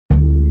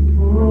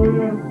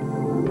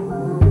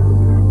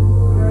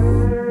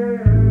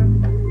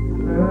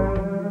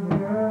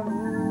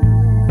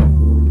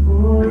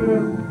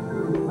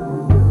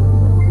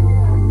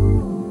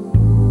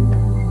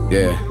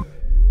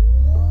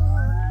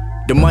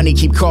money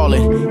keep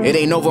calling, it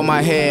ain't over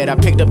my head. I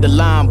picked up the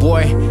line,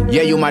 boy,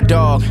 yeah, you my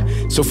dog.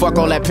 So fuck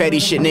all that petty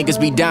shit niggas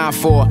be down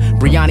for.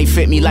 Brianni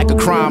fit me like a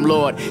crime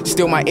lord.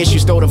 Still my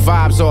issues throw the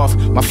vibes off.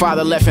 My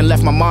father left and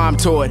left my mom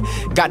to it.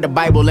 Got the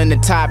Bible in the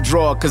top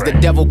drawer, cause the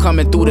devil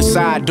coming through the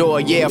side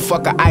door. Yeah,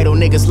 fuck a idol,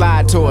 niggas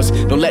lied to us.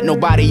 Don't let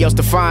nobody else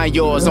define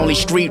yours. Only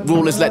street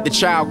rulers let the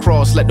child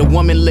cross. Let the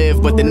woman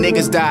live, but the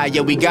niggas die.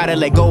 Yeah, we gotta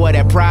let go of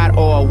that pride.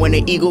 Or when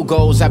the eagle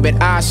goes, I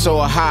bet I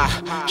saw high.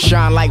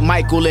 Shine like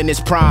Michael in his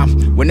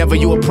prime. Whenever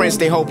you a prince,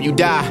 they hope you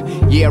die.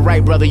 Yeah,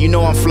 right, brother, you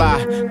know I'm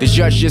fly. The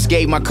judge just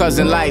gave my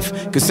cousin life,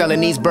 cause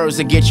selling these birds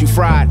will get you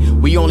fried.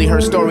 We only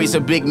heard stories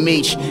of Big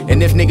Meech,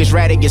 and if niggas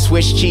ratted, get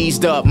Swiss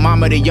cheesed up.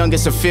 Mama the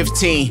youngest of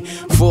 15,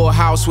 full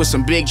house with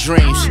some big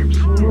dreams.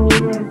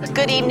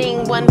 Good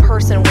evening. One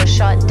person was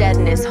shot dead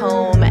in his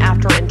home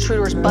after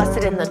intruders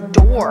busted in the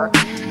door.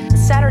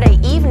 Saturday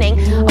evening,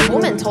 a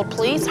woman told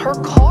police her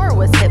car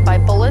was hit by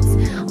bullets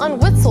on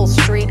Witsell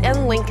Street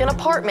and Lincoln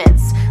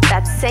Apartments.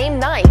 That same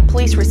night,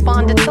 police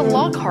responded to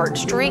Lockhart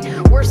Street,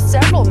 where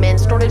several men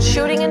started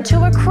shooting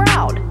into a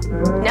crowd.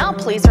 Now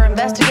police are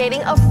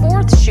investigating a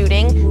fourth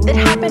shooting that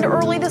happened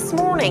early this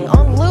morning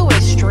on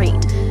Lewis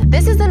Street.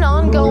 This is an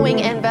ongoing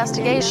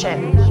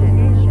investigation.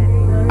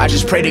 I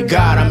just pray to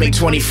God I make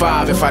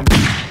 25 if I